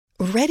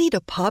Ready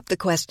to pop the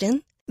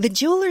question? The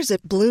jewelers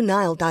at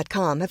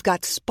BlueNile.com have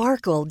got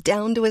sparkle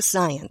down to a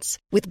science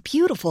with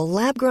beautiful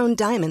lab-grown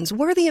diamonds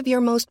worthy of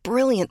your most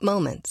brilliant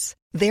moments.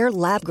 Their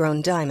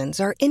lab-grown diamonds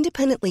are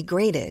independently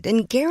graded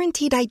and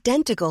guaranteed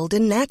identical to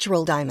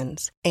natural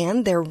diamonds,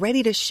 and they're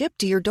ready to ship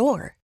to your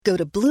door. Go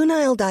to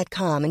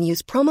BlueNile.com and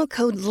use promo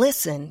code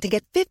LISTEN to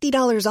get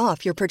 $50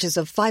 off your purchase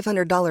of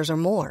 $500 or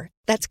more.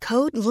 That's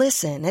code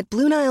LISTEN at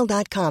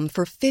BlueNile.com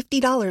for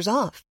 $50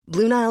 off.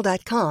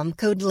 BlueNile.com,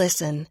 code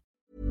LISTEN.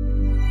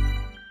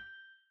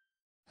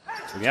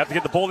 So you have to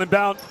get the ball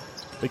inbound.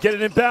 They get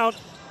it inbound.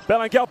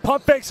 Belangel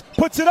pump fakes,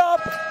 puts it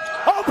up.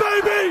 Oh,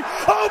 baby!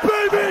 Oh,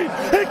 baby!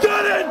 He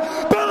got it!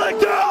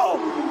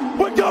 Belangel!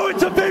 We're going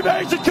to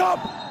FIBA Asia Cup!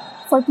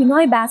 For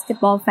Pinoy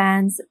basketball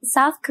fans,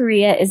 South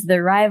Korea is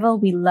the rival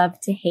we love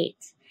to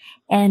hate.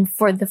 And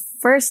for the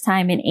first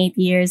time in 8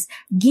 years,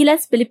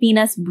 Gilas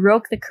Pilipinas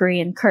broke the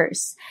Korean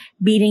curse,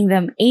 beating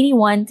them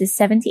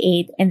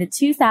 81-78 in the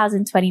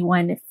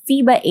 2021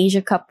 FIBA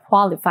Asia Cup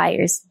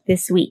qualifiers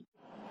this week.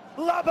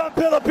 Laban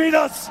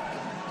Pilipinas!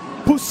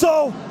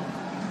 Puso!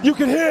 You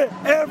can hear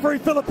every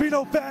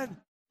Filipino fan!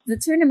 The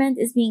tournament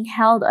is being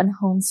held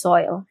on home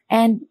soil,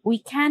 and we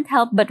can't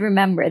help but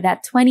remember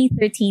that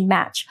 2013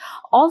 match,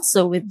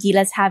 also with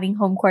Gilas having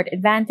home court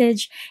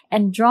advantage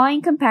and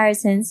drawing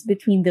comparisons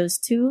between those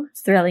two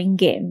thrilling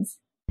games.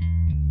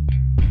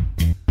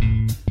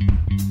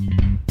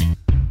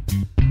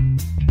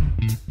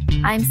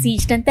 I'm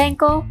Siege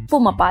Tantenko,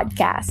 Puma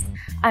Podcast.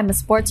 I'm a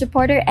sports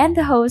reporter and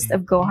the host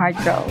of Go Hard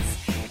Girls.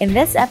 In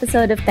this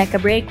episode of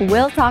Teka Break,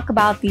 we'll talk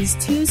about these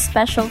two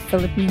special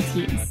Philippine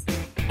teams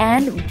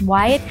and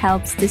why it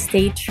helps to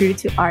stay true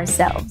to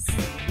ourselves.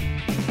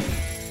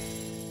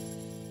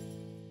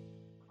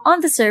 On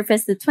the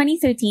surface, the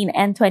 2013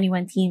 and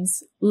 21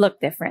 teams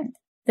look different.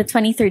 The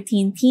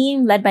 2013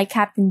 team, led by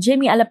Captain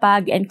Jimmy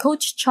Alapag and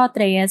Coach Chot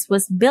Reyes,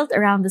 was built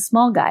around the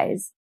small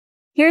guys.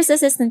 Here's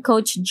assistant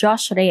coach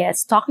Josh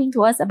Reyes talking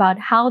to us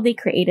about how they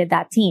created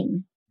that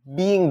team.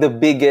 Being the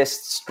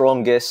biggest,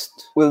 strongest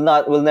will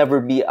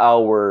never be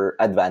our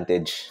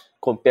advantage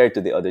compared to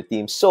the other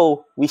teams.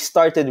 So we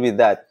started with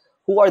that.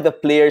 Who are the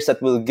players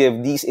that will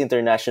give these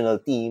international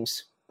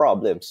teams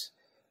problems?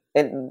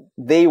 And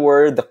they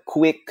were the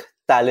quick,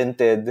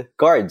 talented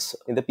guards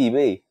in the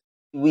PBA.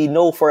 We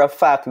know for a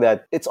fact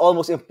that it's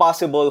almost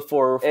impossible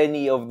for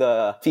any of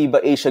the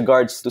FIBA Asia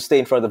guards to stay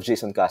in front of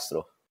Jason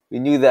Castro. We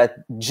knew that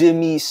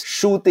Jimmy's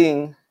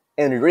shooting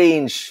and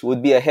range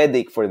would be a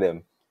headache for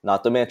them,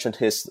 not to mention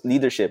his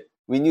leadership.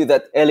 We knew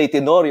that L.A.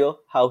 Tenorio,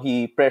 how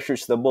he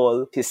pressures the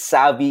ball, his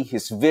savvy,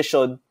 his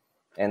vision,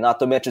 and not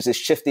to mention his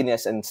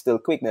shiftiness and still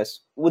quickness,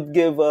 would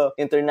give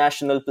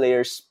international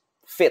players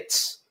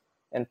fits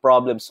and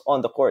problems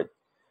on the court.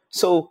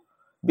 So,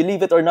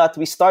 believe it or not,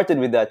 we started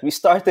with that. We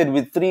started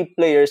with 3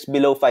 players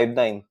below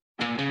 5'9".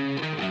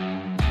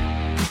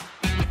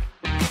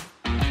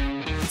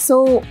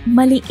 So,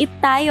 maliit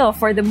tayo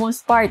for the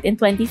most part in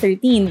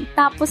 2013.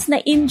 Tapos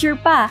na-injure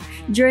pa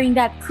during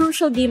that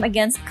crucial game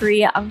against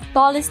Korea ang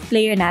tallest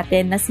player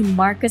natin na si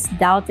Marcus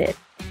Doughtit.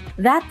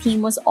 That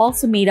team was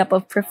also made up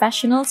of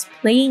professionals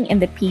playing in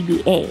the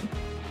PBA.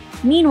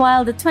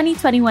 Meanwhile, the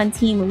 2021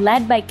 team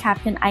led by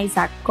Captain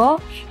Isaac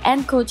Go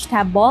and Coach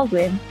Tab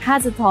Baldwin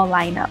has a tall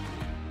lineup.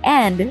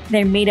 And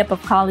they're made up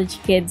of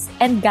college kids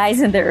and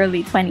guys in their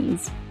early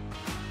 20s.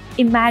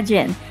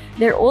 Imagine,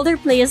 they're older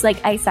players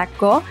like Isaac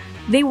Go.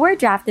 They were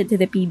drafted to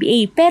the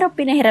PBA pero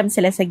pinahiram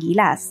sila sa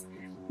Gilas.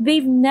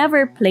 They've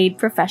never played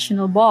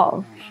professional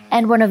ball.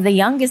 And one of the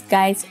youngest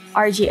guys,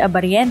 RJ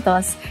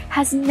Abarientos,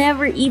 has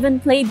never even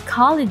played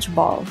college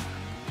ball.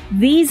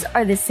 These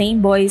are the same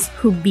boys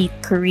who beat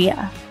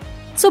Korea.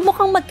 So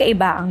mukhang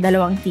magkaiba ang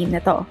dalawang team na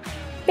to.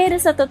 Pero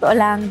sa totoo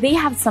lang, they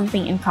have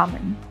something in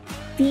common.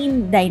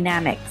 Team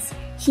dynamics.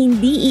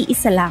 Hindi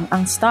iisa lang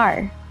ang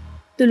star.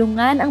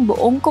 Tulungan ang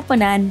buong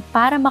koponan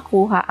para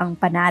makuha ang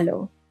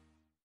panalo.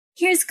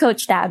 Here's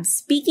Coach Tab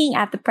speaking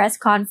at the press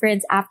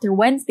conference after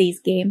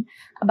Wednesday's game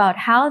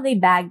about how they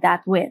bagged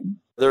that win.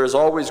 There is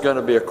always going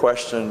to be a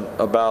question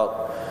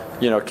about,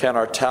 can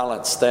our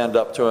talent stand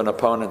up to an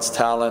opponent's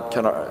talent?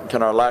 Can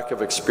our lack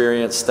of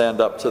experience stand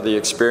up to the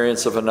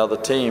experience of another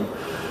team?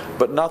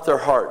 But not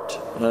their heart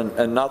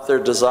and not their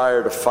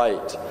desire to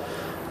fight.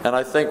 And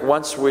I think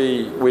once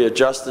we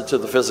adjusted to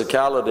the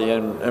physicality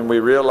and we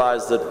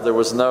realized that there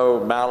was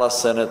no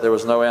malice in it, there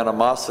was no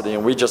animosity,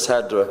 and we just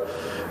had to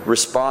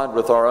respond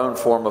with our own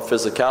form of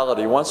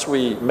physicality. Once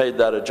we made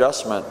that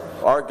adjustment,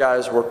 our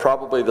guys were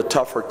probably the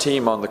tougher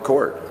team on the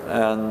court.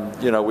 And,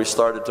 we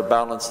started to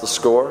balance the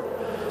score.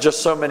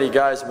 Just so many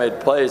guys made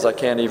plays, I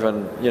can't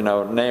even,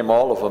 name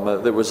all of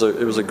them. It was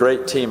a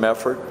great team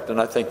effort, and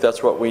I think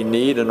that's what we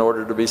need in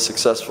order to be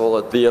successful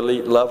at the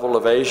elite level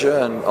of Asia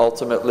and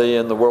ultimately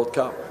in the World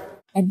Cup.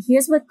 And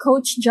here's what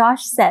Coach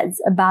Josh says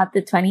about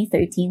the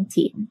 2013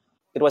 team.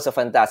 It was a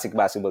fantastic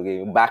basketball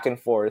game, back and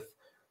forth.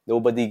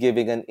 Nobody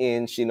giving an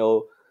inch,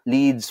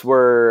 leads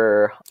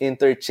were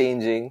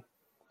interchanging.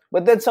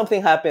 But then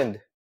something happened.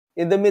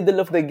 In the middle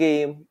of the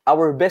game,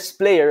 our best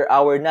player,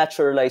 our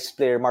naturalized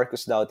player,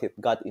 Marcus Doughtit,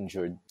 got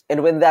injured.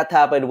 And when that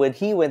happened, when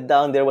he went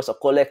down, there was a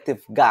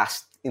collective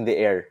gasp in the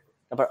air.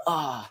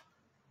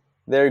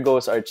 There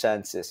goes our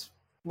chances.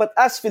 But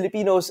as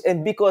Filipinos,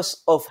 and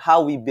because of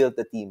how we built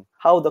the team,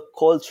 how the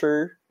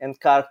culture and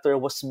character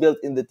was built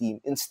in the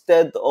team,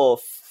 instead of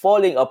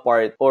falling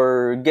apart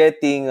or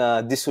getting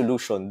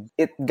disillusioned,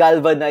 it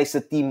galvanized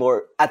the team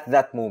more at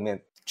that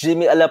moment.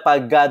 Jimmy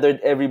Alapag gathered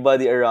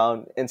everybody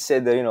around and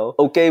said,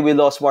 okay, we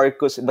lost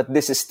Marcus, but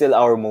this is still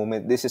our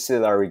moment. This is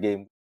still our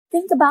game.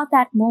 Think about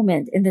that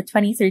moment in the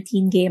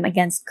 2013 game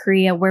against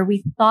Korea where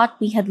we thought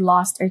we had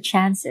lost our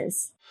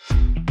chances.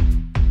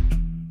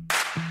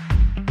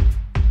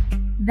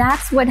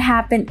 That's what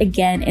happened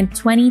again in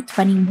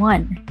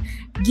 2021.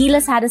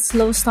 Gilas had a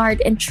slow start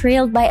and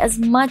trailed by as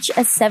much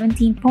as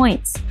 17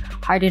 points.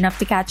 Hard enough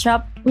to catch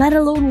up, let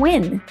alone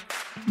win.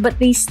 But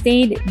they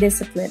stayed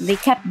disciplined. They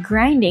kept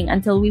grinding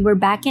until we were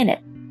back in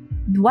it.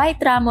 Dwight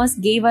Ramos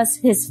gave us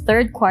his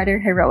third quarter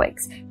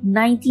heroics.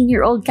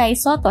 19-year-old Kai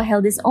Soto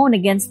held his own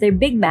against their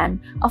big man,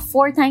 a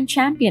 4-time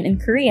champion in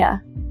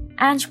Korea.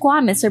 Ange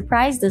Kwame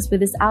surprised us with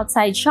his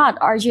outside shot.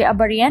 RJ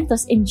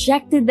Abarientos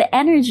injected the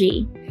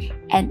energy.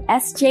 And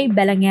SJ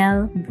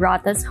Belangel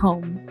brought us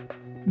home.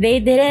 They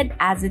did it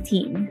as a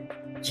team,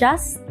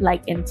 just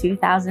like in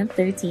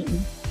 2013.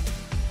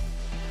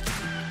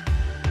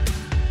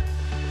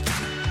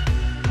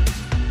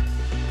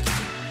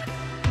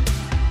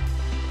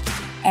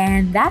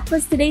 And that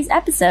was today's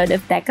episode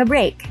of Teka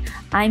Break.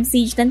 I'm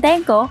Siege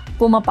Tantenko,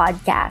 Puma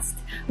Podcast.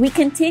 We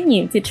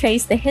continue to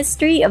trace the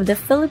history of the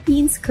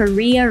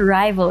Philippines-Korea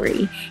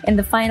rivalry in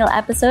the final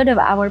episode of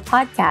our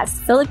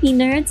podcast, Philippine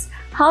Nerds,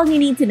 All You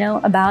Need to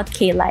Know About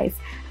K-Life,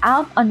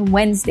 out on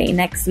Wednesday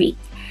next week.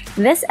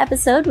 This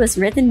episode was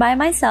written by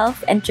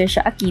myself and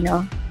Trisha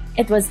Aquino.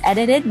 It was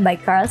edited by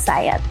Carl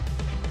Sayat.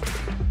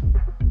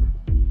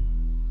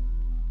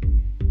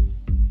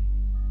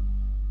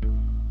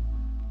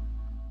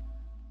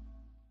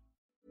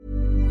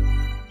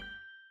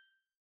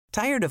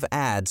 Tired of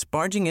ads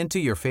barging into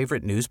your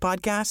favorite news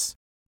podcasts?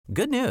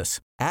 Good news.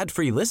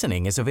 Ad-free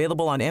listening is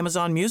available on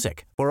Amazon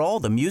Music for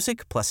all the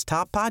music plus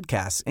top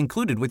podcasts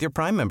included with your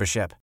Prime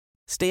membership.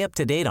 Stay up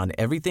to date on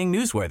everything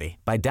newsworthy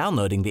by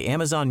downloading the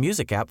Amazon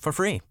Music app for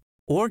free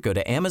or go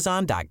to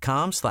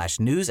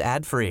amazon.com/news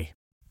ad free.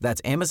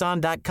 That's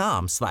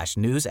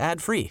amazon.com/news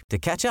ad free to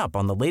catch up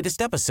on the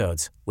latest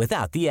episodes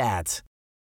without the ads.